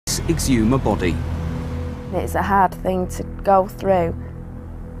exhume a body. It's a hard thing to go through,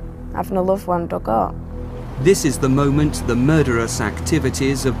 having a loved one dug up. This is the moment the murderous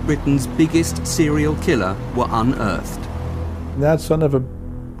activities of Britain's biggest serial killer were unearthed. That son of a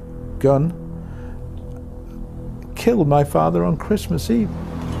gun killed my father on Christmas Eve.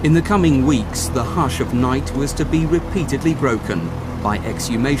 In the coming weeks, the hush of night was to be repeatedly broken by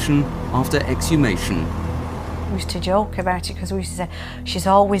exhumation after exhumation. We used to joke about it because we used to say, she's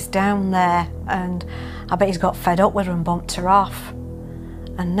always down there, and I bet he's got fed up with her and bumped her off.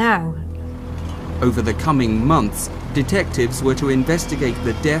 And now... Over the coming months, detectives were to investigate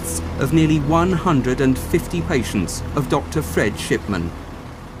the deaths of nearly 150 patients of Dr. Fred Shipman.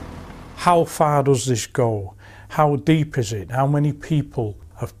 How far does this go? How deep is it? How many people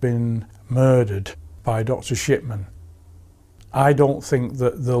have been murdered by Dr. Shipman? I don't think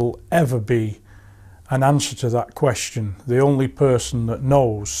that there'll ever be an answer to that question. The only person that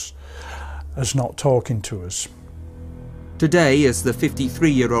knows is not talking to us. Today, as the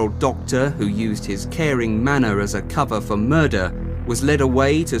 53-year-old doctor who used his caring manner as a cover for murder was led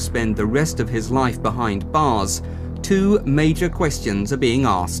away to spend the rest of his life behind bars, two major questions are being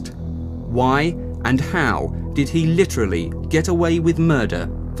asked. Why and how did he literally get away with murder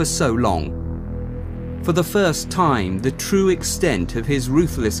for so long? For the first time, the true extent of his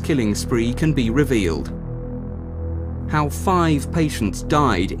ruthless killing spree can be revealed. How 5 patients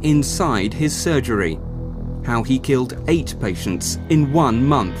died inside his surgery. How he killed 8 patients in 1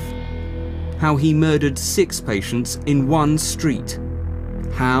 month. How he murdered 6 patients in 1 street.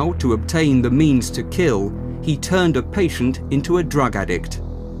 How, to obtain the means to kill, he turned a patient into a drug addict.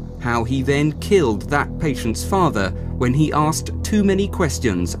 How he then killed that patient's father when he asked too many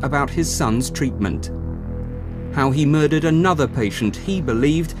questions about his son's treatment. How he murdered another patient he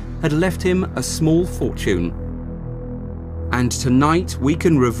believed had left him a small fortune. And tonight we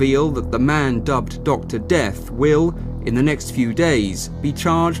can reveal that the man dubbed Dr. Death will, in the next few days, be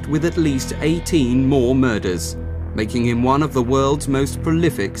charged with at least 18 more murders, making him one of the world's most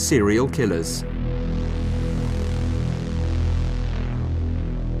prolific serial killers.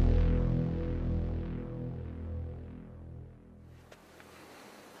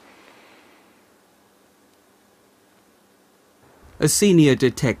 A senior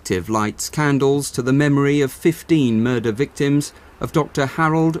detective lights candles to the memory of 15 murder victims of Dr.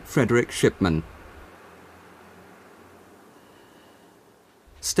 Harold Frederick Shipman.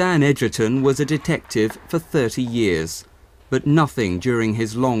 Stan Edgerton was a detective for 30 years, but nothing during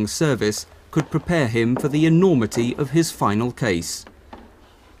his long service could prepare him for the enormity of his final case.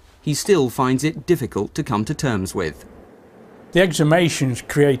 He still finds it difficult to come to terms with. The exhumations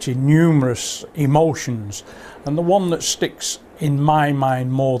created numerous emotions, and the one that sticks in my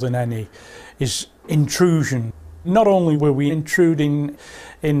mind more than any is intrusion. Not only were we intruding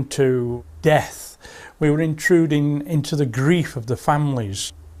into death, we were intruding into the grief of the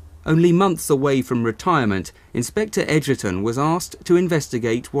families. Only months away from retirement, Inspector Edgerton was asked to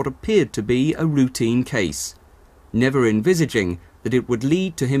investigate what appeared to be a routine case, never envisaging that it would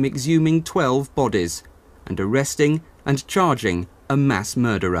lead to him exhuming 12 bodies and arresting and charging a mass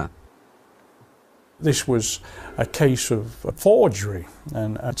murderer. This was a case of forgery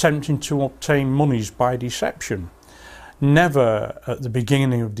and attempting to obtain monies by deception. Never at the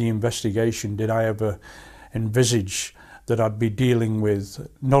beginning of the investigation did I ever envisage that I'd be dealing with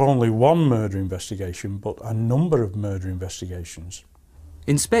not only one murder investigation, but a number of murder investigations.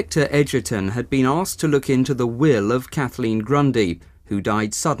 Inspector Edgerton had been asked to look into the will of Kathleen Grundy, who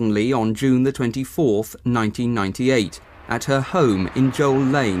died suddenly on June the 24th, 1998, at her home in Joel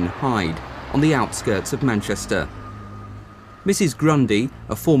Lane, Hyde, on the outskirts of Manchester. Mrs. Grundy,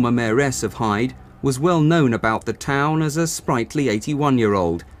 a former mayoress of Hyde, was well known about the town as a sprightly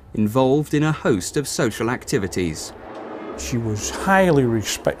 81-year-old, involved in a host of social activities. She was highly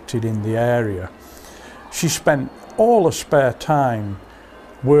respected in the area. She spent all her spare time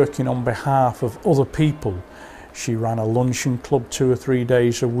working on behalf of other people. She ran a luncheon club 2 or 3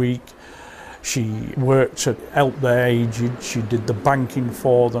 days a week. She worked to help the aged. She did the banking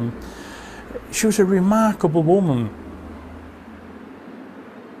for them. She was a remarkable woman.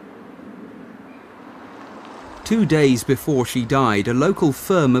 2 days before she died, a local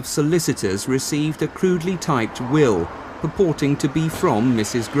firm of solicitors received a crudely typed will purporting to be from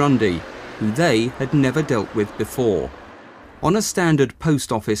Mrs. Grundy, who they had never dealt with before. On a standard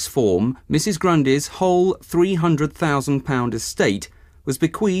post office form, Mrs. Grundy's whole £300,000 estate was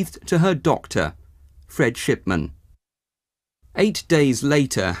bequeathed to her doctor, Fred Shipman. 8 days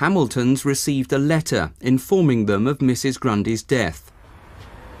later, Hamiltons received a letter informing them of Mrs. Grundy's death.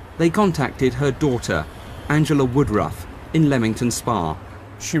 They contacted her daughter, Angela Woodruff, in Leamington Spa.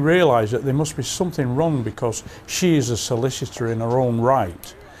 She realised that there must be something wrong because she is a solicitor in her own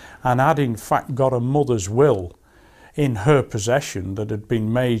right and had in fact got a mother's will in her possession that had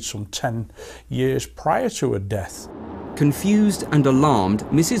been made some 10 years prior to her death. Confused and alarmed,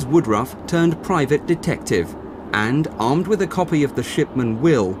 Mrs. Woodruff turned private detective and, armed with a copy of the Shipman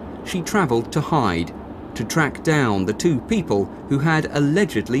will, she travelled to Hyde to track down the two people who had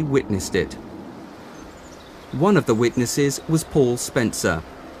allegedly witnessed it. One of the witnesses was Paul Spencer.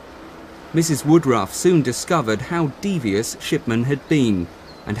 Mrs. Woodruff soon discovered how devious Shipman had been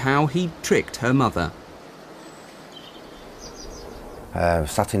and how he'd tricked her mother.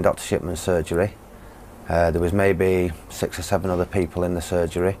 Sat in Dr. Shipman's surgery. There was maybe 6 or 7 other people in the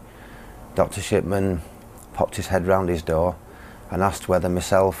surgery. Dr. Shipman popped his head round his door and asked whether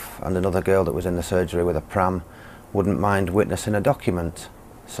myself and another girl that was in the surgery with a pram wouldn't mind witnessing a document.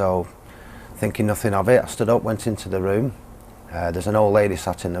 So, thinking nothing of it, I stood up, went into the room. There's an old lady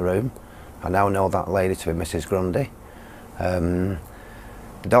sat in the room. I now know that lady to be Mrs. Grundy. The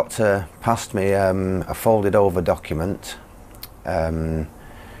doctor passed me a folded over document,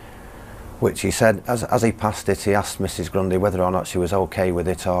 which he said, as he passed it, he asked Mrs. Grundy whether or not she was okay with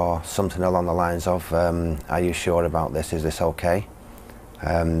it, or something along the lines of, are you sure about this, is this okay?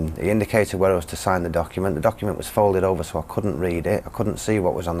 He indicated where I was to sign the document. The document was folded over so I couldn't read it, I couldn't see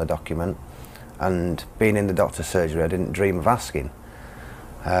what was on the document, and being in the doctor's surgery I didn't dream of asking.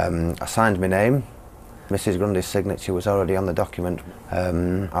 I signed my name. Mrs. Grundy's signature was already on the document.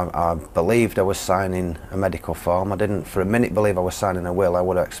 I believed I was signing a medical form. I didn't for a minute believe I was signing a will. I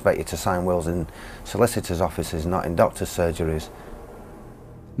would have expected to sign wills in solicitors' offices, not in doctors' surgeries.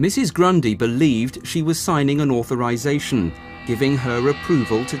 Mrs. Grundy believed she was signing an authorisation, giving her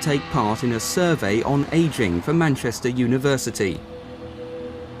approval to take part in a survey on ageing for Manchester University.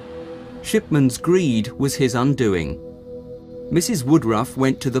 Shipman's greed was his undoing. Mrs. Woodruff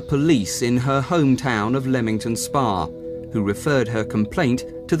went to the police in her hometown of Leamington Spa, who referred her complaint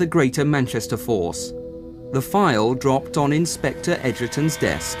to the Greater Manchester Force. The file dropped on Inspector Edgerton's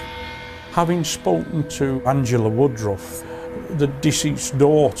desk. Having spoken to Angela Woodruff, the deceased's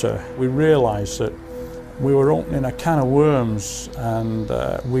daughter, we realised that we were opening a can of worms, and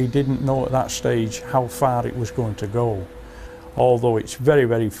we didn't know at that stage how far it was going to go. Although it's very,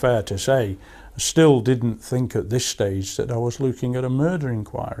 very fair to say, I still didn't think at this stage that I was looking at a murder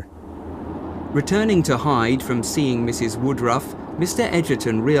inquiry. Returning to Hyde from seeing Mrs. Woodruff, Mr.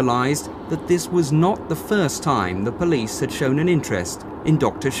 Edgerton realised that this was not the first time the police had shown an interest in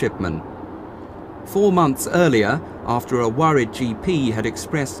Dr. Shipman. 4 months earlier, after a worried GP had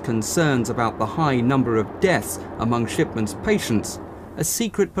expressed concerns about the high number of deaths among Shipman's patients, a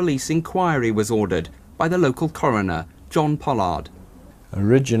secret police inquiry was ordered by the local coroner, John Pollard.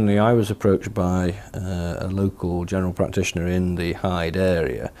 Originally I was approached by a local general practitioner in the Hyde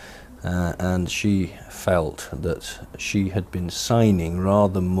area, and she felt that she had been signing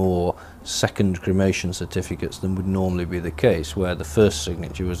rather more second cremation certificates than would normally be the case, where the first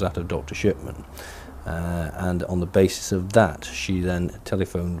signature was that of Dr. Shipman. And on the basis of that, she then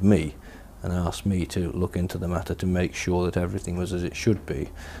telephoned me and asked me to look into the matter to make sure that everything was as it should be.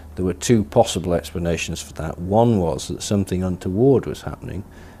 There were 2 possible explanations for that. One was that something untoward was happening,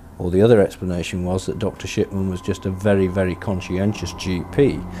 or the other explanation was that Dr. Shipman was just a very, very conscientious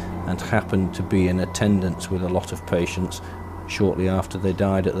GP and happened to be in attendance with a lot of patients shortly after they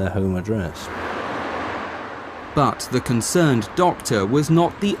died at their home address. But the concerned doctor was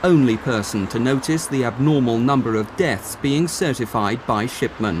not the only person to notice the abnormal number of deaths being certified by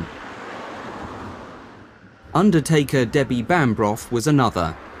Shipman. Undertaker Debbie Bambroff was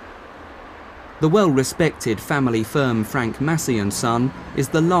another. The well-respected family firm Frank Massey & Son is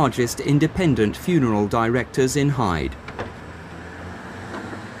the largest independent funeral directors in Hyde.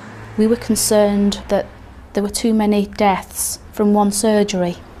 We were concerned that there were too many deaths from one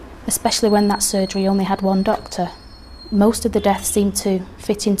surgery, especially when that surgery only had one doctor. Most of the deaths seemed to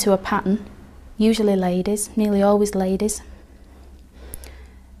fit into a pattern, usually ladies, nearly always ladies.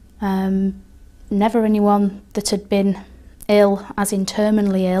 Never anyone that had been ill, as in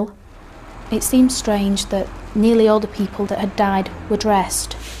terminally ill. It seemed strange that nearly all the people that had died were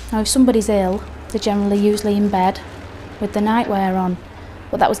dressed. Now if somebody's ill, they're generally usually in bed with the nightwear on,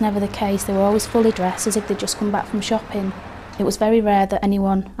 but that was never the case. They were always fully dressed as if they'd just come back from shopping. It was very rare that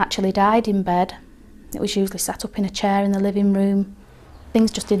anyone actually died in bed. It was usually sat up in a chair in the living room. Things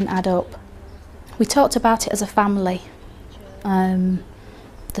just didn't add up. We talked about it as a family,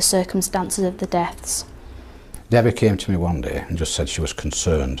 the circumstances of the deaths. Debbie came to me one day and just said she was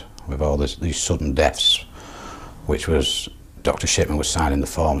concerned with all these sudden deaths, which was Dr. Shipman was signing the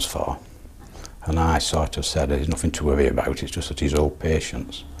forms for. And I sort of said there's nothing to worry about, it's just that he's old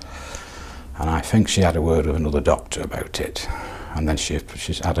patients. And I think she had a word with another doctor about it, and then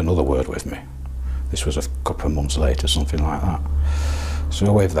she's had another word with me. This was a couple of months later, something like that.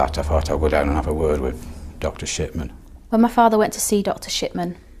 So with that I thought I'd go down and have a word with Dr. Shipman. When my father went to see Dr.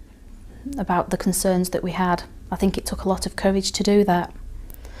 Shipman about the concerns that we had, I think it took a lot of courage to do that.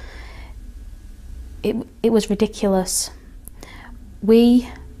 It was ridiculous. We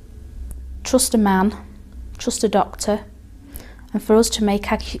trust a man, trust a doctor, and for us to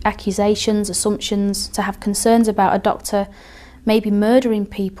make accusations, assumptions, to have concerns about a doctor maybe murdering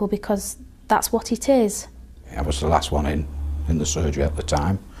people, because that's what it is. I was the last one in the surgery at the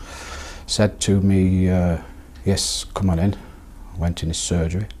time. Said to me, yes, come on in. I went in his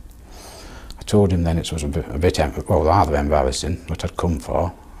surgery. I told him then it was a bit rather embarrassing what I'd come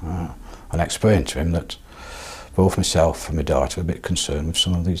for, and explained to him that both myself and my daughter were a bit concerned with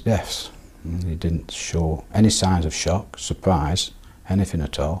some of these deaths. And he didn't show any signs of shock, surprise, anything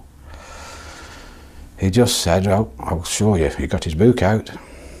at all. He just said, oh, I'll show you. He got his book out,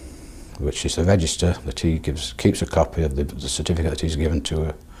 which is the register that he keeps a copy of the certificate that he's given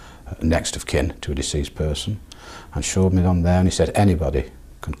to a next of kin to a deceased person, and showed me on there, and he said anybody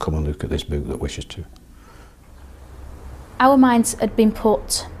can come and look at this book that wishes to. Our minds had been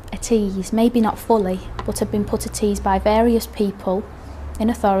put at ease, maybe not fully, but had been put at ease by various people in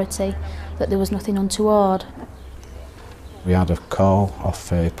authority that there was nothing untoward. We had a call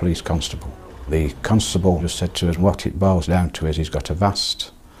off a police constable. The constable just said to us what it boils down to is he's got a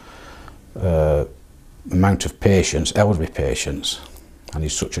vast amount of patients, elderly patients, and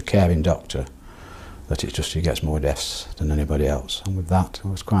he's such a caring doctor that it's just he gets more deaths than anybody else, and with that I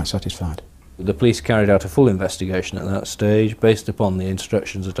was quite satisfied. The police carried out a full investigation at that stage based upon the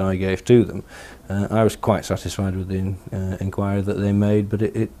instructions that I gave to them. I was quite satisfied with the inquiry that they made, but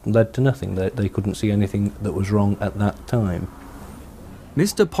it led to nothing. They couldn't see anything that was wrong at that time.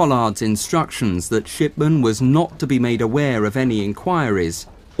 Mr. Pollard's instructions that Shipman was not to be made aware of any inquiries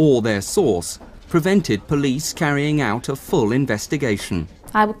or their source prevented police carrying out a full investigation.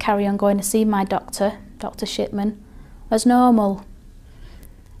 I would carry on going to see my doctor, Dr. Shipman, as normal.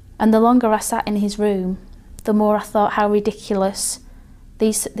 And the longer I sat in his room, the more I thought how ridiculous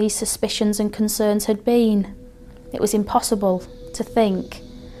these suspicions and concerns had been. It was impossible to think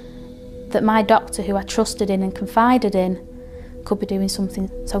that my doctor, who I trusted in and confided in, could be doing something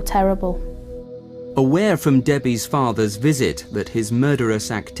so terrible. Aware from Debbie's father's visit that his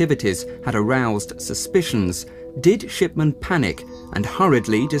murderous activities had aroused suspicions, did Shipman panic and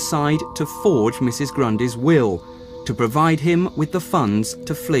hurriedly decide to forge Mrs. Grundy's will to provide him with the funds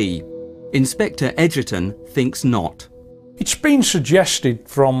to flee? Inspector Edgerton thinks not. It's been suggested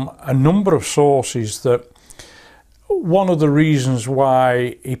from a number of sources that one of the reasons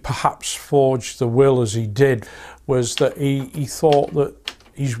why he perhaps forged the will as he did was that he thought that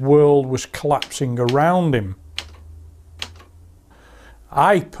his world was collapsing around him.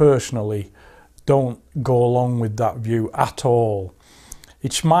 I personally don't go along with that view at all.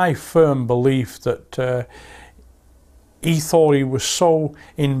 It's my firm belief that he thought he was so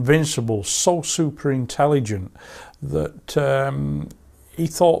invincible, so super intelligent, that he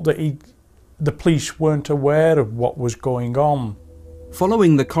thought that the police weren't aware of what was going on.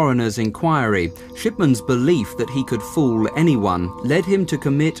 Following the coroner's inquiry, Shipman's belief that he could fool anyone led him to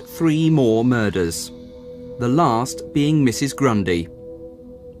commit 3 more murders, the last being Mrs. Grundy.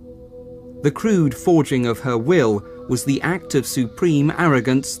 The crude forging of her will was the act of supreme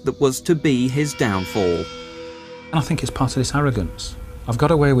arrogance that was to be his downfall. And I think it's part of this arrogance. I've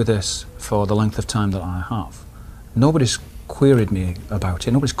got away with this for the length of time that I have. Nobody's queried me about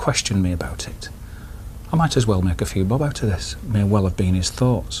it, nobody's questioned me about it. I might as well make a few bob out of this. It may well have been his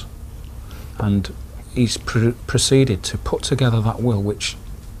thoughts. And he's proceeded to put together that will, which,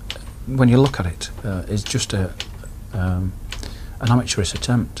 when you look at it, is just an amateurish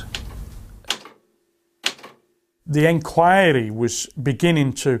attempt. The inquiry was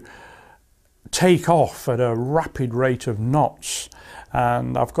beginning to take off at a rapid rate of knots,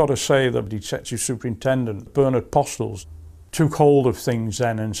 and I've got to say that Detective Superintendent Bernard Postles took hold of things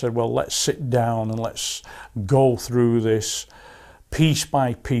then and said, well, let's sit down and let's go through this piece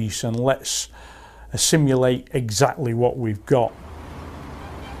by piece and let's simulate exactly what we've got.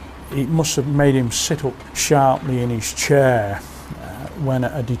 It must have made him sit up sharply in his chair when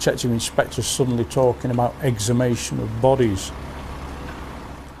a detective inspector suddenly talking about exhumation of bodies.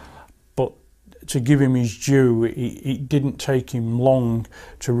 But to give him his due, it didn't take him long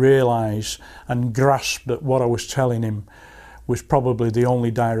to realise and grasp that what I was telling him was probably the only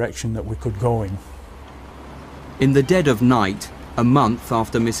direction that we could go in. In the dead of night, A month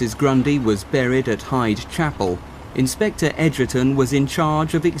after Mrs. Grundy was buried at Hyde Chapel, Inspector Edgerton was in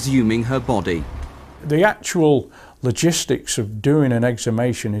charge of exhuming her body. The actual logistics of doing an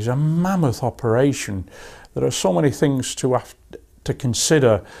exhumation is a mammoth operation. There are so many things to have to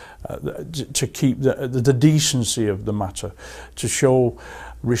consider to keep the decency of the matter, to show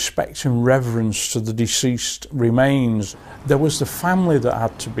respect and reverence to the deceased remains. There was the family that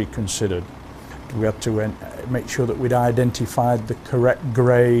had to be considered. We had to make sure that we'd identified the correct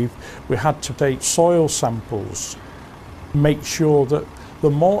grave. We had to take soil samples, make sure that the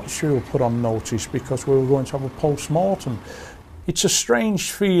mortuary were put on notice because we were going to have a post-mortem. It's a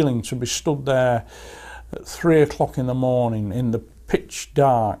strange feeling to be stood there at 3 o'clock in the morning in the pitch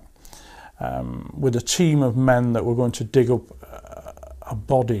dark with a team of men that were going to dig up a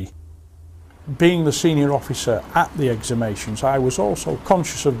body. Being the senior officer at the exhumations, I was also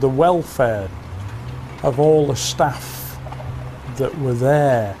conscious of the welfare of all the staff that were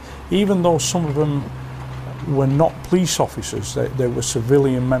there, even though some of them were not police officers, they were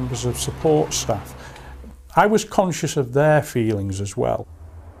civilian members of support staff. I was conscious of their feelings as well.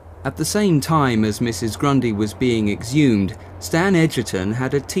 At the same time as Mrs. Grundy was being exhumed, Stan Edgerton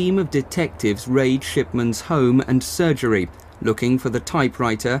had a team of detectives raid Shipman's home and surgery, looking for the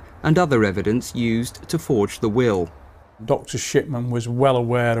typewriter and other evidence used to forge the will. Dr. Shipman was well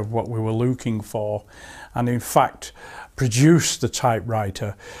aware of what we were looking for and in fact produced the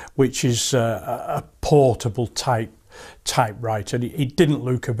typewriter, which is a portable typewriter. It didn't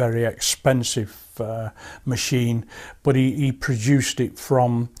look a very expensive machine, but he produced it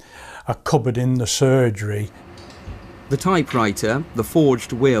from a cupboard in the surgery. The typewriter, the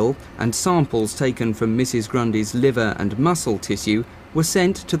forged will and samples taken from Mrs. Grundy's liver and muscle tissue were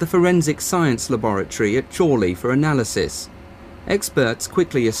sent to the Forensic Science Laboratory at Chorley for analysis. Experts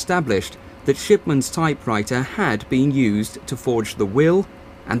quickly established that Shipman's typewriter had been used to forge the will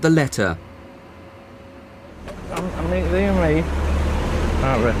and the letter.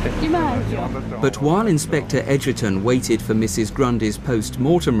 But while Inspector Edgerton waited for Mrs. Grundy's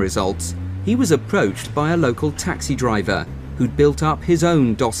post-mortem results, he was approached by a local taxi driver who'd built up his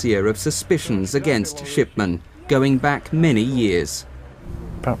own dossier of suspicions against Shipman, going back many years.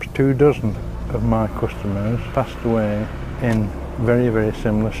 Perhaps 24 of my customers passed away in very, very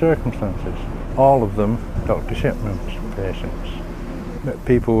similar circumstances. All of them Dr. Shipman's patients. But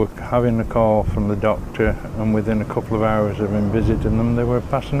people were having a call from the doctor and within a couple of hours of him visiting them, they were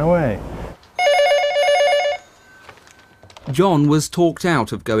passing away. John was talked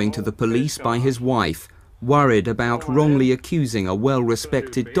out of going to the police by his wife, worried about wrongly accusing a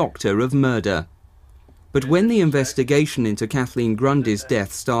well-respected doctor of murder. But when the investigation into Kathleen Grundy's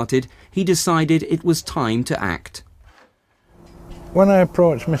death started, he decided it was time to act. When I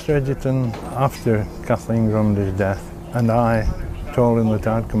approached Mr. Edgerton after Kathleen Grundy's death, and I told him that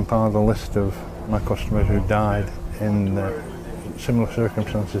I'd compiled a list of my customers who died in similar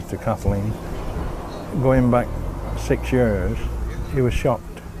circumstances to Kathleen, going back 6 years, he was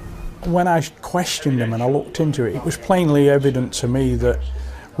shocked. When I questioned him and I looked into it, it was plainly evident to me that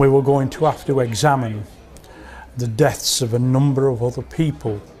we were going to have to examine the deaths of a number of other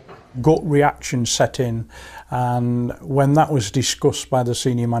people. Gut reaction set in, and when that was discussed by the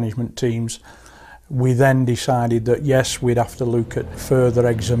senior management teams, we then decided that yes, we'd have to look at further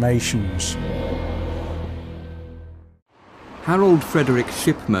exhumations. Harold Frederick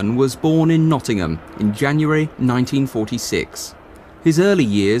Shipman was born in Nottingham in January 1946. His early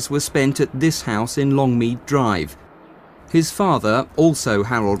years were spent at this house in Longmead Drive. His father, also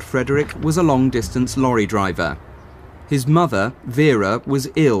Harold Frederick, was a long-distance lorry driver. His mother, Vera, was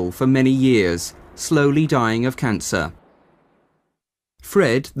ill for many years, slowly dying of cancer.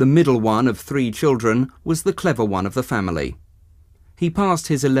 Fred, the middle one of 3 children, was the clever one of the family. He passed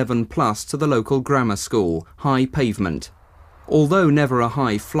his 11+ to the local grammar school, High Pavement. Although never a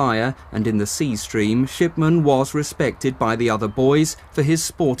high flyer and in the C stream, Shipman was respected by the other boys for his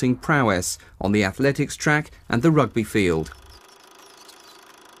sporting prowess on the athletics track and the rugby field.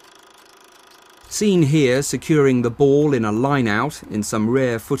 Seen here securing the ball in a line-out in some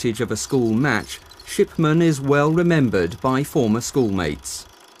rare footage of a school match, Shipman is well remembered by former schoolmates.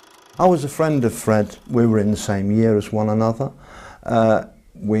 I was a friend of Fred. We were in the same year as one another.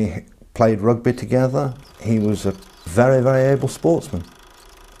 We played rugby together. He was a very, very able sportsman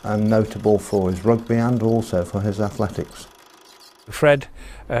and notable for his rugby and also for his athletics. Fred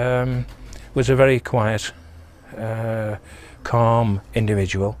was a very quiet, calm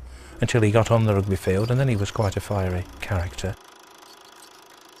individual until he got on the rugby field, and then he was quite a fiery character.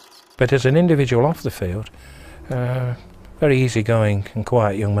 But as an individual off the field, very easygoing and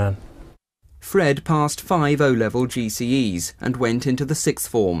quiet young man. Fred passed 5 O-level GCEs and went into the 6th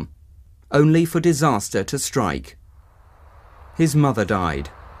form, only for disaster to strike. His mother died.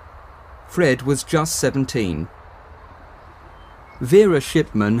 Fred was just 17. Vera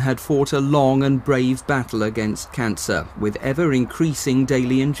Shipman had fought a long and brave battle against cancer with ever-increasing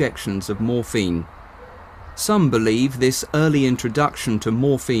daily injections of morphine. Some believe this early introduction to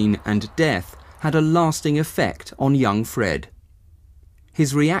morphine and death had a lasting effect on young Fred.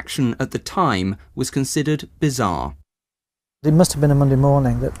 His reaction at the time was considered bizarre. It must have been a Monday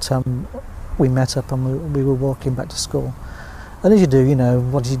morning that we met up and we were walking back to school. And as you do, you know,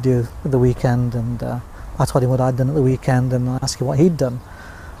 what did you do at the weekend? And I told him what I'd done at the weekend and I asked him what he'd done.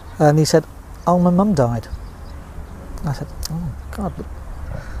 And he said, oh, my mum died. I said, oh, God, but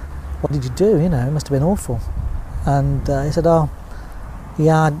what did you do? You know, it must have been awful. And he said, oh,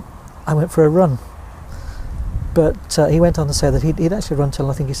 yeah, I went for a run. But he went on to say that he'd actually run till,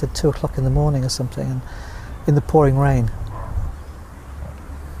 I think he said, 2 o'clock in the morning or something, and in the pouring rain.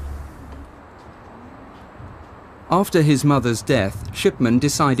 After his mother's death, Shipman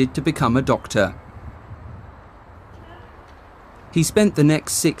decided to become a doctor. He spent the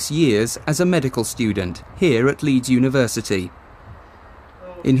next 6 years as a medical student here at Leeds University.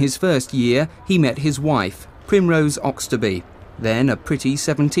 In his first year, he met his wife, Primrose Oxtoby, then a pretty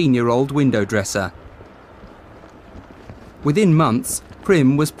 17-year-old window dresser. Within months,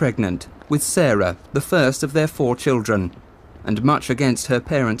 Prim was pregnant with Sarah, the first of their 4 children, and much against her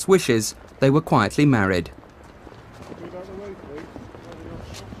parents' wishes, they were quietly married.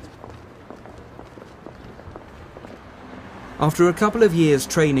 After a couple of years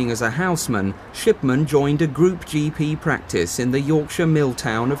training as a houseman, Shipman joined a group GP practice in the Yorkshire mill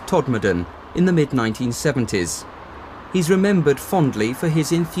town of Todmorden in the mid-1970s. He's remembered fondly for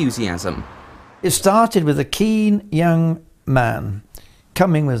his enthusiasm. It started with a keen young man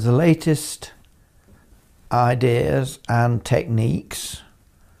coming with the latest ideas and techniques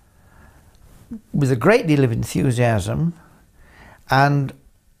with a great deal of enthusiasm and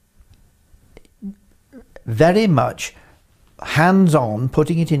very much hands-on,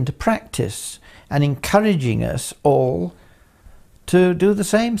 putting it into practice and encouraging us all to do the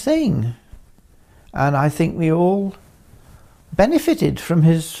same thing. And I think we all benefited from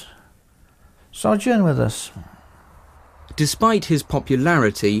his sojourn with us. Despite his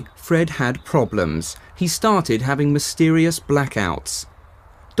popularity, Fred had problems. He started having mysterious blackouts.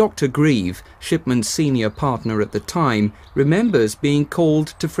 Dr. Grieve, Shipman's senior partner at the time, remembers being called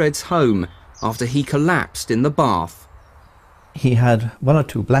to Fred's home after he collapsed in the bath. He had 1 or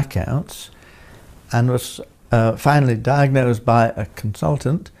 2 blackouts and was finally diagnosed by a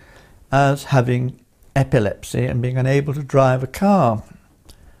consultant as having epilepsy and being unable to drive a car.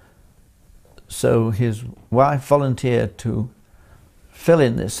 So his wife volunteered to fill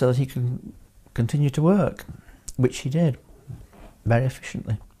in this so that he could continue to work, which he did very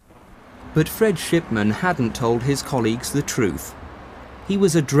efficiently. But Fred Shipman hadn't told his colleagues the truth. He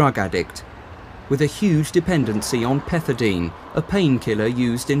was a drug addict with a huge dependency on pethidine, a painkiller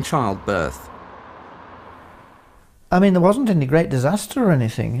used in childbirth. I mean, there wasn't any great disaster or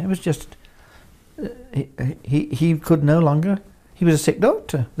anything. It was just he could no longer. He was a sick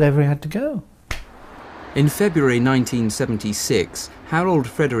doctor. There he had to go. In February 1976, Harold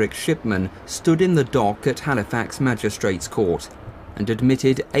Frederick Shipman stood in the dock at Halifax Magistrates Court and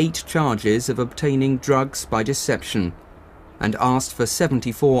admitted 8 charges of obtaining drugs by deception and asked for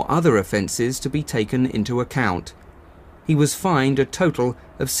 74 other offences to be taken into account. He was fined a total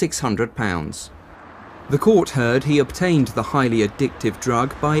of £600. The court heard he obtained the highly addictive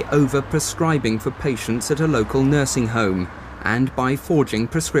drug by over-prescribing for patients at a local nursing home and by forging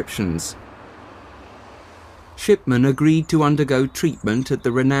prescriptions. Shipman agreed to undergo treatment at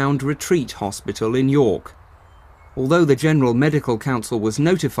the renowned Retreat Hospital in York. Although the General Medical Council was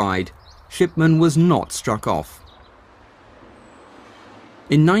notified, Shipman was not struck off.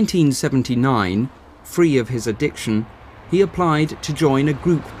 In 1979, free of his addiction, he applied to join a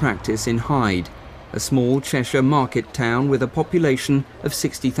group practice in Hyde, a small Cheshire market town with a population of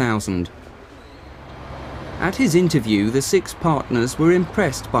 60,000. At his interview, the 6 partners were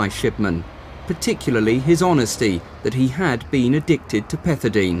impressed by Shipman, particularly his honesty that he had been addicted to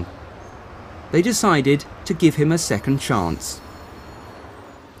pethidine. They decided to give him a second chance.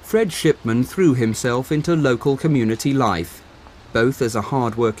 Fred Shipman threw himself into local community life, both as a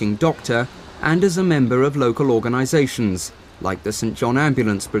hard-working doctor and as a member of local organisations, like the St John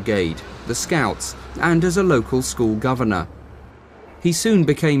Ambulance Brigade, the Scouts, and as a local school governor. He soon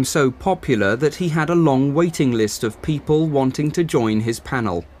became so popular that he had a long waiting list of people wanting to join his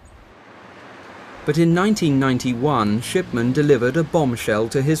panel. But in 1991, Shipman delivered a bombshell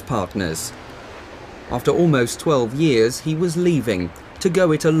to his partners. After almost 12 years, he was leaving to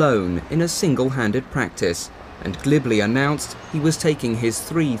go it alone in a single-handed practice, and glibly announced he was taking his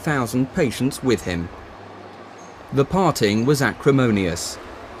 3,000 patients with him. The parting was acrimonious,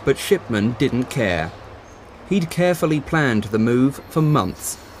 but Shipman didn't care. He'd carefully planned the move for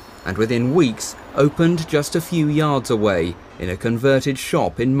months, and within weeks opened just a few yards away in a converted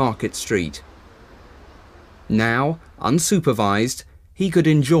shop in Market Street. Now, unsupervised, he could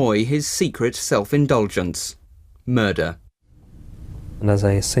enjoy his secret self-indulgence: murder. And as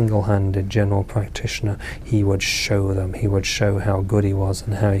a single-handed general practitioner, he would show them, he would show how good he was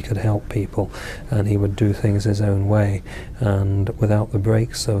and how he could help people, and he would do things his own way, and without the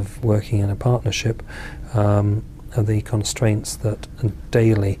breaks of working in a partnership, the constraints that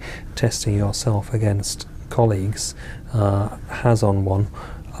daily testing yourself against colleagues has on one,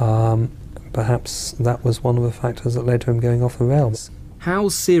 perhaps that was one of the factors that led to him going off the rails. How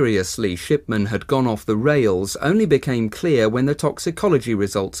seriously Shipman had gone off the rails only became clear when the toxicology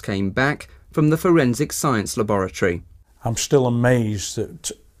results came back from the Forensic Science Laboratory. I'm still amazed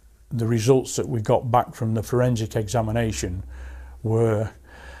that the results that we got back from the forensic examination were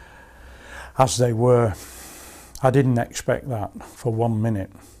as they were. I didn't expect that for 1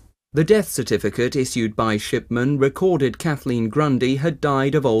 minute. The death certificate issued by Shipman recorded Kathleen Grundy had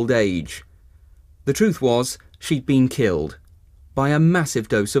died of old age. The truth was, she'd been killed by a massive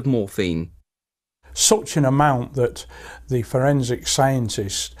dose of morphine. Such an amount that the forensic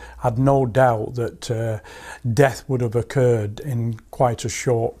scientist had no doubt that death would have occurred in quite a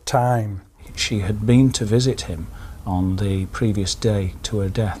short time. She had been to visit him on the previous day to her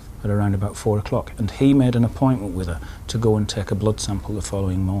death at around about 4 o'clock, and he made an appointment with her to go and take a blood sample the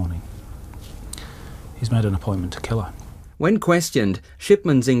following morning. He's made an appointment to kill her. When questioned,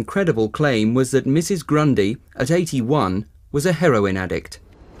 Shipman's incredible claim was that Mrs. Grundy, at 81, was a heroin addict.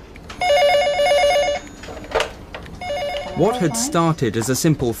 What had started as a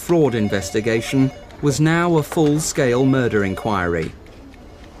simple fraud investigation was now a full-scale murder inquiry.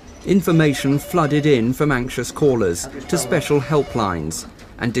 Information flooded in from anxious callers to special helplines,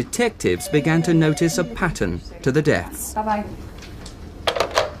 and detectives began to notice a pattern to the deaths. Bye-bye.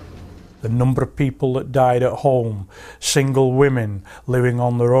 The number of people that died at home, single women living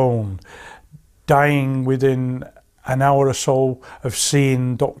on their own, dying within an hour or so of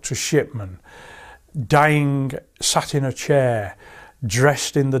seeing Dr. Shipman, dying sat in a chair,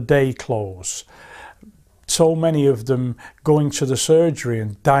 dressed in the day clothes. So many of them going to the surgery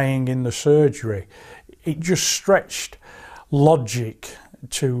and dying in the surgery. It just stretched logic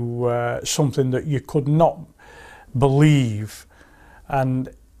to something that you could not believe, and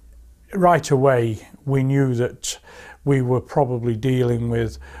right away we knew that we were probably dealing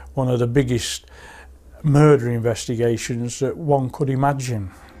with one of the biggest murder investigations that one could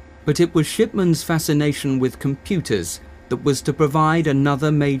imagine. But it was Shipman's fascination with computers that was to provide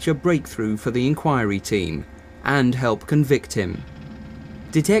another major breakthrough for the inquiry team and help convict him.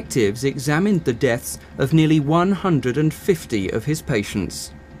 Detectives examined the deaths of nearly 150 of his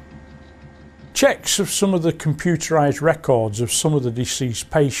patients. Checks of some of the computerised records of some of the deceased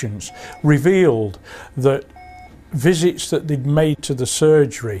patients revealed that visits that they'd made to the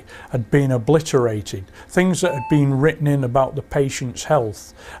surgery had been obliterated. Things that had been written in about the patient's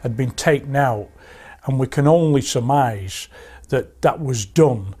health had been taken out, and we can only surmise that that was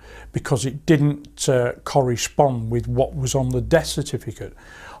done because it didn't correspond with what was on the death certificate.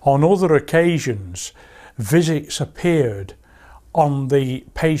 On other occasions, visits appeared on the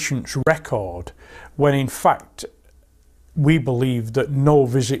patient's record when in fact we believed that no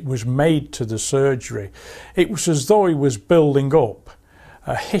visit was made to the surgery. It was as though he was building up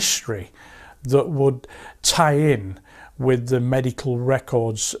a history that would tie in with the medical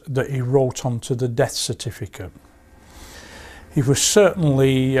records that he wrote onto the death certificate. He was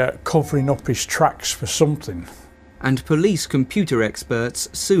certainly covering up his tracks for something. And police computer experts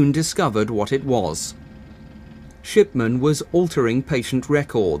soon discovered what it was. Shipman was altering patient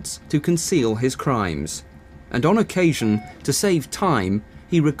records to conceal his crimes, and on occasion, to save time,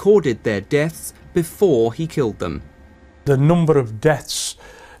 he recorded their deaths before he killed them. The number of deaths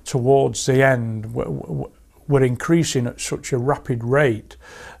towards the end were increasing at such a rapid rate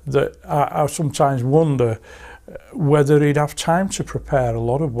that I sometimes wonder whether he'd have time to prepare a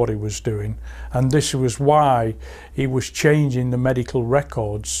lot of what he was doing, and this was why he was changing the medical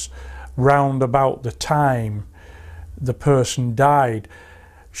records round about the time the person died,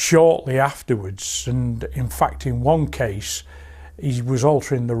 shortly afterwards, and in fact in one case he was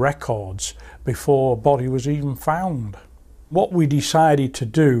altering the records before a body was even found. What we decided to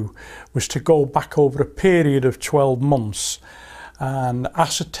do was to go back over a period of 12 months and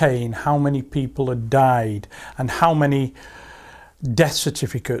ascertain how many people had died and how many death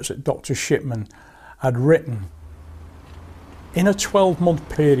certificates that Dr. Shipman had written. In a 12-month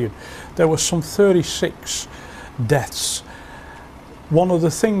period, there were some 36 deaths. One of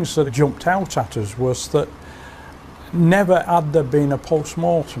the things that jumped out at us was that never had there been a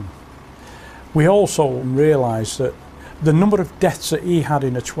post-mortem. We also realised that the number of deaths that he had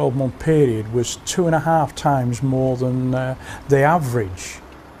in a 12-month period was 2.5 times more than the average.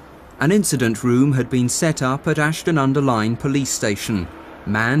 An incident room had been set up at Ashton-under-Lyne police station,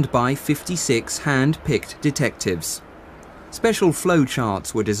 manned by 56 hand-picked detectives. Special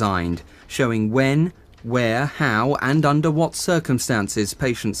flowcharts were designed, showing when, where, how and under what circumstances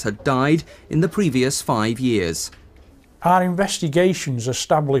patients had died in the previous 5 years. Our investigations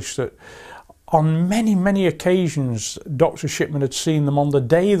established that on many, many occasions Dr. Shipman had seen them on the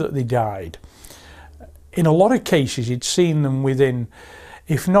day that they died. In a lot of cases he'd seen them within,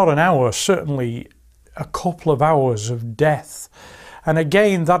 if not an hour, certainly a couple of hours of death. And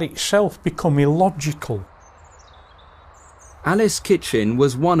again, that itself become illogical. Alice Kitchen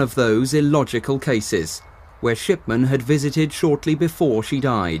was one of those illogical cases, where Shipman had visited shortly before she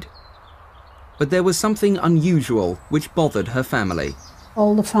died. But there was something unusual which bothered her family.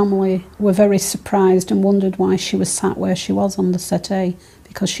 All the family were very surprised and wondered why she was sat where she was on the settee,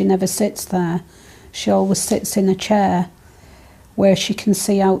 because she never sits there. She always sits in a chair where she can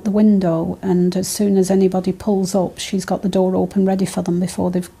see out the window, and as soon as anybody pulls up, she's got the door open ready for them before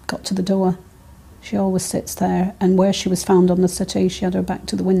they've got to the door. She always sits there, and where she was found on the settee, she had her back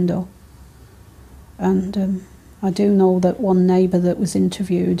to the window. And I do know that one neighbour that was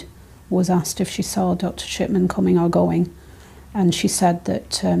interviewed was asked if she saw Dr. Shipman coming or going, and she said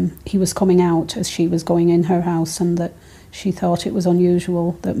that he was coming out as she was going in her house, and that she thought it was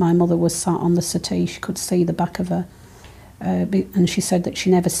unusual that my mother was sat on the settee. She could see the back of her, and she said that she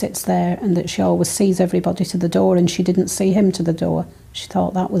never sits there and that she always sees everybody to the door, and she didn't see him to the door. She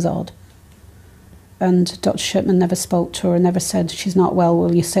thought that was odd. And Dr. Shipman never spoke to her, never said, "She's not well,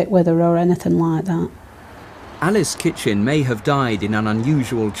 will you sit with her," or anything like that. Alice Kitchen may have died in an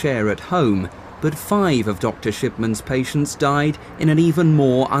unusual chair at home, but 5 of Dr. Shipman's patients died in an even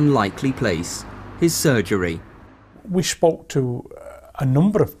more unlikely place, his surgery. We spoke to a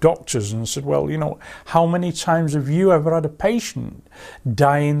number of doctors and said, well, you know, how many times have you ever had a patient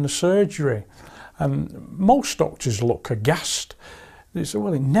die in the surgery? And most doctors look aghast. They said,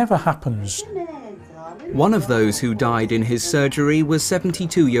 well, it never happens. One of those who died in his surgery was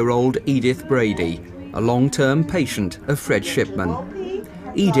 72-year-old Edith Brady, a long-term patient of Fred Shipman.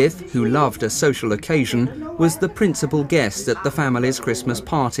 Edith, who loved a social occasion, was the principal guest at the family's Christmas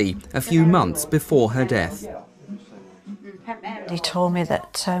party a few months before her death. He told me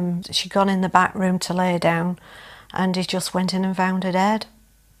that she'd gone in the back room to lay down, and he just went in and found her dead,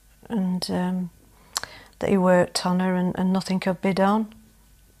 and that he worked on her and nothing could be done.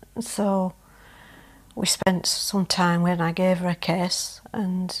 So we spent some time when I gave her a kiss,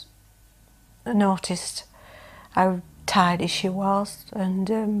 and I noticed how tidy she was,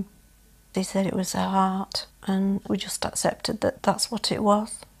 and they said it was her heart, and we just accepted that that's what it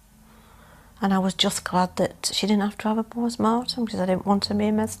was. And I was just glad that she didn't have to have a post-mortem, because I didn't want to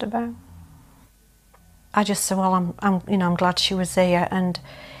be messed about. I just said, well, I'm glad she was here, and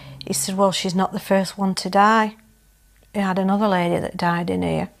he said, well, she's not the first one to die. He had another lady that died in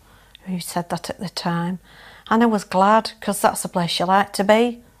here who said that at the time, and I was glad, because that's the place she liked to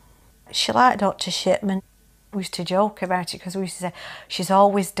be. She liked Dr. Shipman. We used to joke about it, because we used to say, she's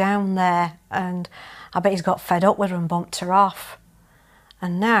always down there, and I bet he's got fed up with her and bumped her off.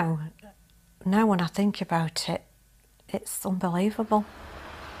 And now when I think about it, it's unbelievable.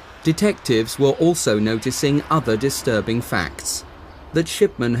 Detectives were also noticing other disturbing facts. That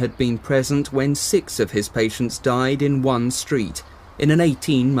Shipman had been present when 6 of his patients died in one street in an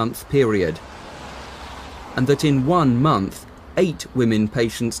 18-month period. And that in 1 month, 8 women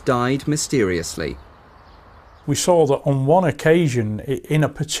patients died mysteriously. We saw that on one occasion, in a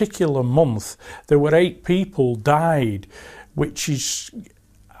particular month, there were 8 people died, which is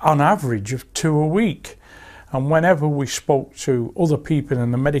on average of 2 a week. And whenever we spoke to other people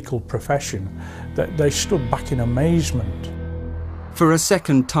in the medical profession, that they stood back in amazement. For a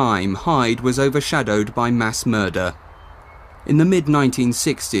second time, Hyde was overshadowed by mass murder. In the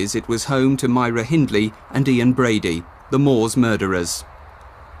mid-1960s, it was home to Myra Hindley and Ian Brady, the Moors murderers.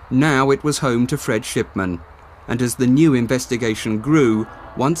 Now it was home to Fred Shipman, and as the new investigation grew,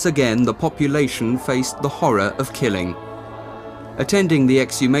 once again the population faced the horror of killing. Attending the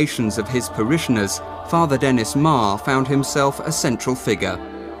exhumations of his parishioners, Father Dennis Marr found himself a central figure.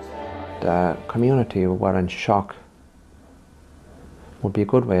 The community were in shock would be a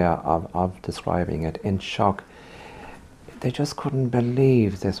good way of describing it, in shock. They just couldn't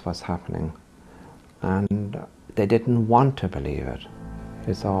believe this was happening, and they didn't want to believe it.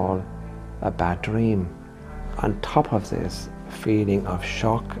 It's all a bad dream. On top of this feeling of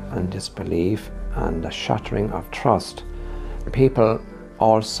shock and disbelief and a shattering of trust, people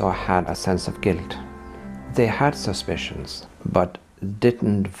also had a sense of guilt. They had suspicions, but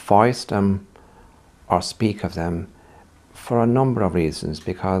didn't voice them or speak of them for a number of reasons,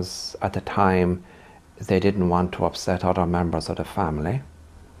 because at the time they didn't want to upset other members of the family.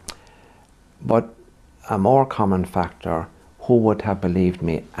 But a more common factor, who would have believed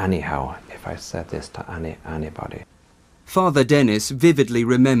me anyhow if I said this to anybody? Father Dennis vividly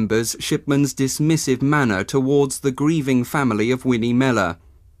remembers Shipman's dismissive manner towards the grieving family of Winnie Mellor,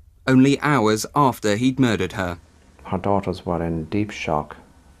 only hours after he'd murdered her. Her daughters were in deep shock.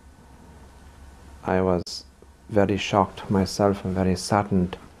 I was very shocked myself and very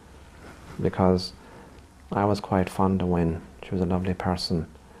saddened, because I was quite fond of Win. She was a lovely person.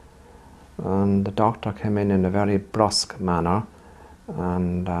 And the doctor came in a very brusque manner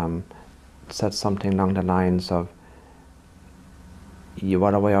and said something along the lines of, "You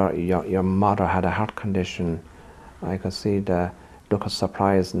were aware your mother had a heart condition." I could see the look of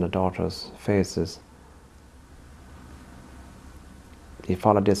surprise in the daughters' faces. He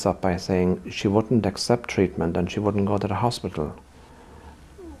followed this up by saying she wouldn't accept treatment and she wouldn't go to the hospital.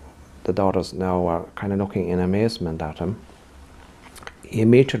 The daughters now were kind of looking in amazement at him. He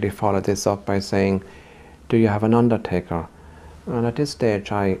immediately followed this up by saying, "Do you have an undertaker?" And at this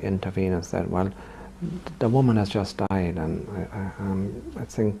stage I intervened and said, "Well, the woman has just died, and I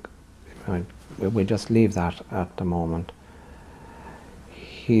think we just leave that at the moment."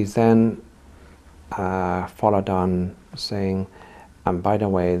 He then followed on saying, "And by the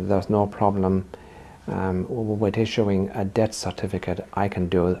way, there's no problem with issuing a death certificate. I can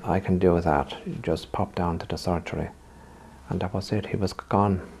do that. You just pop down to the surgery." And that was it. He was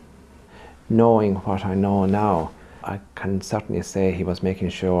gone. Knowing what I know now, I can certainly say he was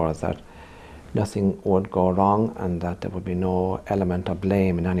making sure that nothing would go wrong and that there would be no element of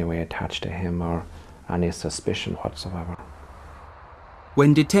blame in any way attached to him or any suspicion whatsoever.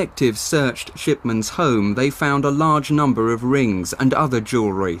 When detectives searched Shipman's home, they found a large number of rings and other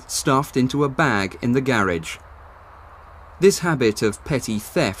jewellery stuffed into a bag in the garage. This habit of petty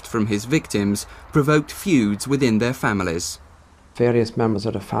theft from his victims provoked feuds within their families. Various members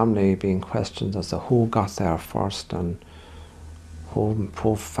of the family being questioned as to who got there first and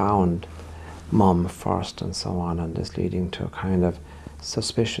who found Mum first and so on, and this leading to kind of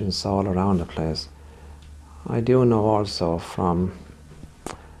suspicions all around the place. I do know also from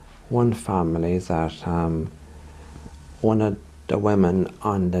one family that one of the women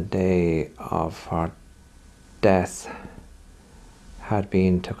on the day of her death had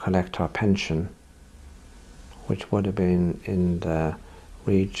been to collect her pension, which would have been in the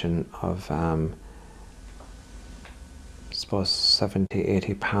region of I suppose 70,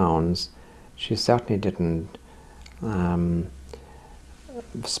 80 pounds. She certainly didn't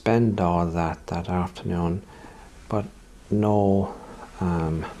spend all that afternoon, but no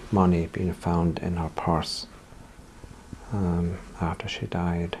money being found in her purse after she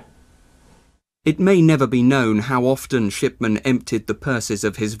died. It may never be known how often Shipman emptied the purses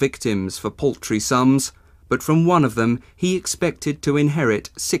of his victims for paltry sums, but from one of them he expected to inherit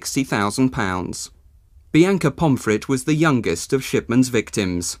 £60,000. Bianca Pomfret was the youngest of Shipman's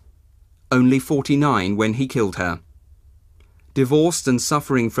victims, only 49 when he killed her. Divorced and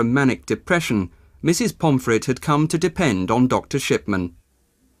suffering from manic depression, Mrs. Pomfret had come to depend on Dr. Shipman.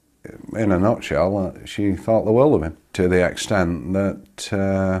 In a nutshell, she thought the world of him, to the extent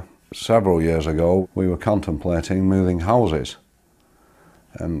that several years ago we were contemplating moving houses.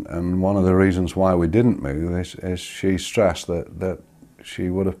 And one of the reasons why we didn't move is she stressed that she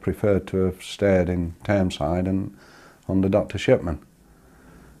would have preferred to have stayed in Tameside and under Dr. Shipman.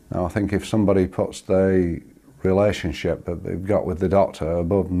 Now I think if somebody puts the relationship that they've got with the doctor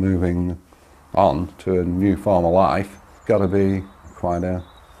above moving on to a new form of life, it's got to be quite a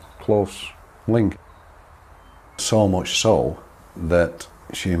close link. So much so that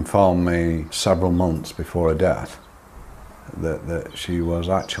she informed me several months before her death that she was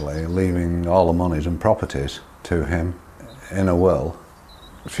actually leaving all the monies and properties to him in a will.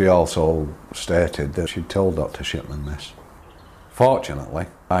 She also stated that she'd told Dr. Shipman this. Fortunately,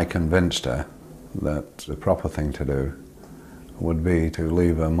 I convinced her that the proper thing to do would be to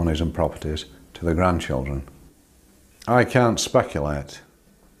leave her monies and properties to the grandchildren. I can't speculate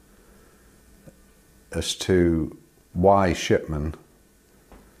as to why Shipman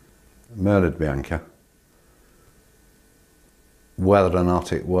murdered Bianca, whether or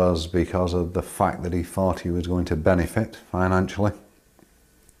not it was because of the fact that he thought he was going to benefit financially,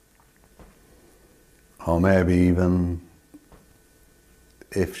 or maybe even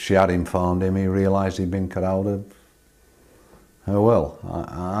if she had informed him, he realised he'd been cut out of her will.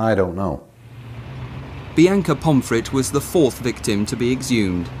 I don't know. Bianca Pomfret was the 4th victim to be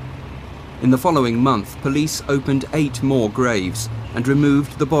exhumed. In the following month, police opened 8 more graves and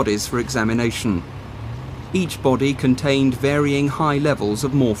removed the bodies for examination. Each body contained varying high levels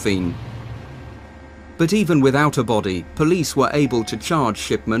of morphine. But even without a body, police were able to charge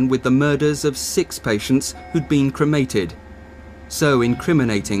Shipman with the murders of 6 patients who'd been cremated. So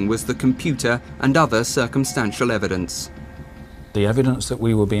incriminating was the computer and other circumstantial evidence. The evidence that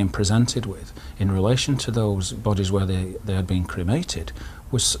we were being presented with in relation to those bodies where they had been cremated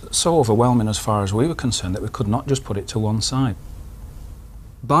was so overwhelming as far as we were concerned that we could not just put it to one side.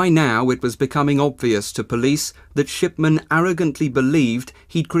 By now it was becoming obvious to police that Shipman arrogantly believed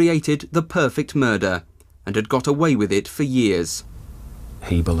he'd created the perfect murder and had got away with it for years.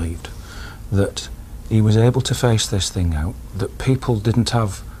 He believed that he was able to face this thing out, that people didn't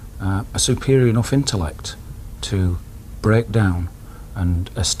have a superior enough intellect to break down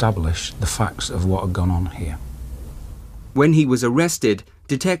and establish the facts of what had gone on here. When he was arrested,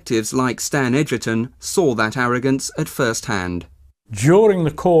 detectives like Stan Edgerton saw that arrogance at first hand. During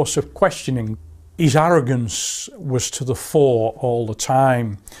the course of questioning, his arrogance was to the fore all the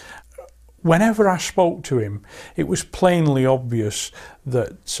time. Whenever I spoke to him, it was plainly obvious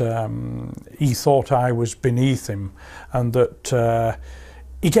that he thought I was beneath him, and that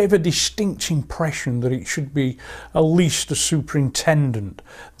he gave a distinct impression that it should be at least a superintendent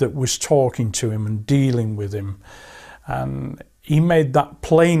that was talking to him and dealing with him. And he made that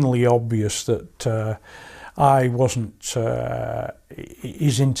plainly obvious that I wasn't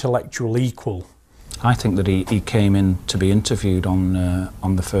his intellectual equal. I think that he came in to be interviewed on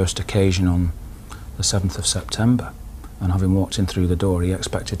the first occasion on the 7th of September, and having walked in through the door, he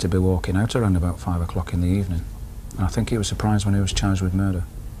expected to be walking out around about 5 o'clock in the evening. And I think he was surprised when he was charged with murder.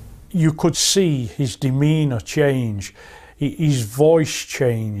 You could see his demeanour change, his voice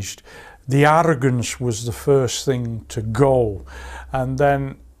changed. The arrogance was the first thing to go, and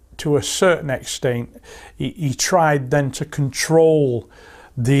then to a certain extent he tried then to control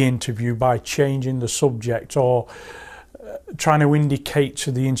the interview by changing the subject or trying to indicate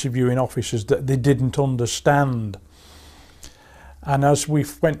to the interviewing officers that they didn't understand. And as we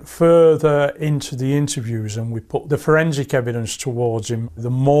went further into the interviews and we put the forensic evidence towards him, the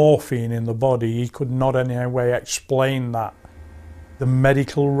morphine in the body, he could not in any way explain that. The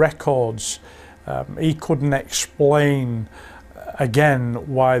medical records, he couldn't explain again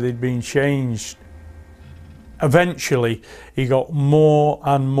why they'd been changed. Eventually he got more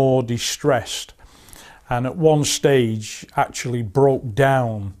and more distressed, and at one stage actually broke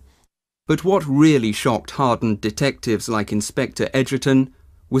down. But what really shocked hardened detectives like Inspector Edgerton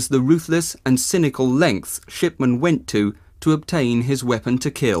was the ruthless and cynical lengths Shipman went to obtain his weapon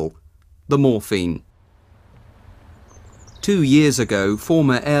to kill, the morphine. 2 years ago,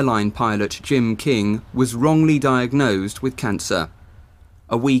 former airline pilot Jim King was wrongly diagnosed with cancer,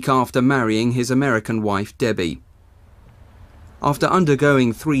 a week after marrying his American wife Debbie. After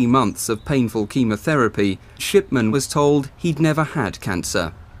undergoing 3 months of painful chemotherapy, Shipman was told he'd never had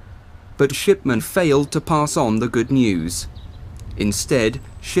cancer. But Shipman failed to pass on the good news. Instead,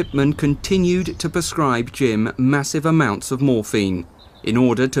 Shipman continued to prescribe Jim massive amounts of morphine in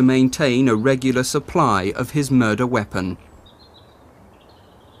order to maintain a regular supply of his murder weapon.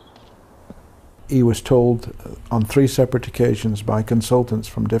 He was told on 3 separate occasions by consultants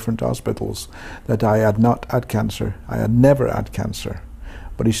from different hospitals that I had not had cancer. I had never had cancer,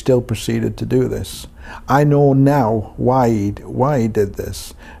 but he still proceeded to do this. I know now why he did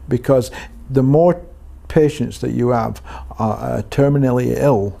this, because the more patients that you have are terminally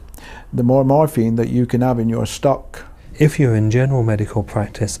ill, the more morphine that you can have in your stock. If you're in general medical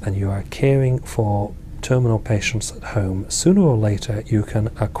practice and you are caring for terminal patients at home, sooner or later you can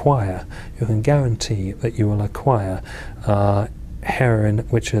guarantee that you will acquire heroin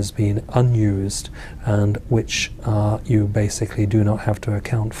which has been unused and which you basically do not have to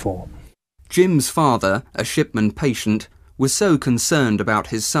account for. Jim's father, a Shipman patient, was so concerned about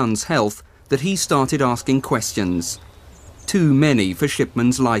his son's health that he started asking questions. Too many for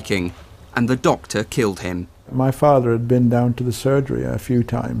Shipman's liking, and the doctor killed him. My father had been down to the surgery a few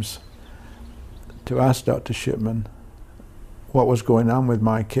times to ask Dr. Shipman what was going on with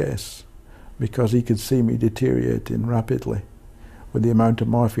my case, because he could see me deteriorating rapidly with the amount of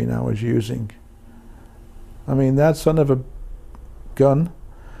morphine I was using. I mean, that son of a gun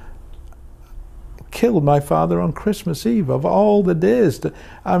killed my father on Christmas Eve, of all the days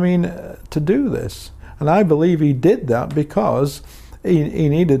to do this. And I believe he did that because he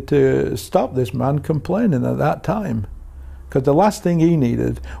needed to stop this man complaining at that time. Because the last thing he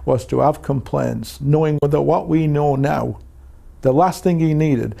needed was to have complaints, knowing that what we know now, the last thing he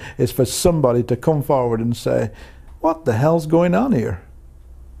needed is for somebody to come forward and say, what the hell's going on here?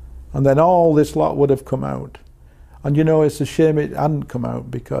 And then all this lot would have come out. And you know, it's a shame it hadn't come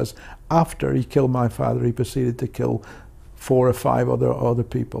out, because after he killed my father, he proceeded to kill 4 or 5 other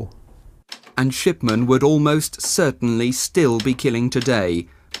people. And Shipman would almost certainly still be killing today,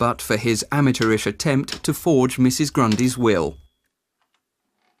 but for his amateurish attempt to forge Mrs. Grundy's will.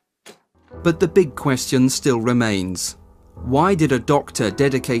 But the big question still remains. Why did a doctor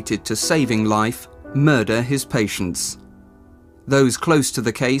dedicated to saving life murder his patients? Those close to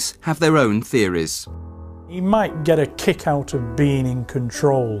the case have their own theories. He might get a kick out of being in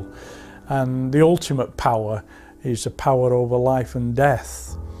control, and the ultimate power is the power over life and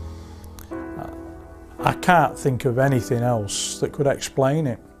death. I can't think of anything else that could explain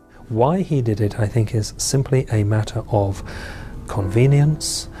it. Why he did it, I think, is simply a matter of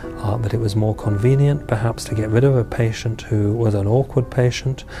convenience, that it was more convenient perhaps to get rid of a patient who was an awkward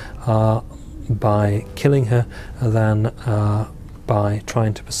patient by killing her than by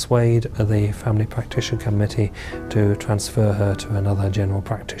trying to persuade the family practitioner committee to transfer her to another general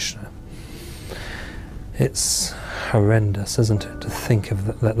practitioner. It's horrendous, isn't it, to think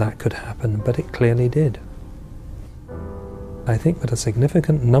of that could happen, but it clearly did. I think that a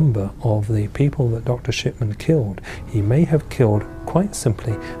significant number of the people that Dr. Shipman killed, he may have killed quite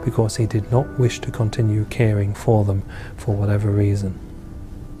simply because he did not wish to continue caring for them for whatever reason.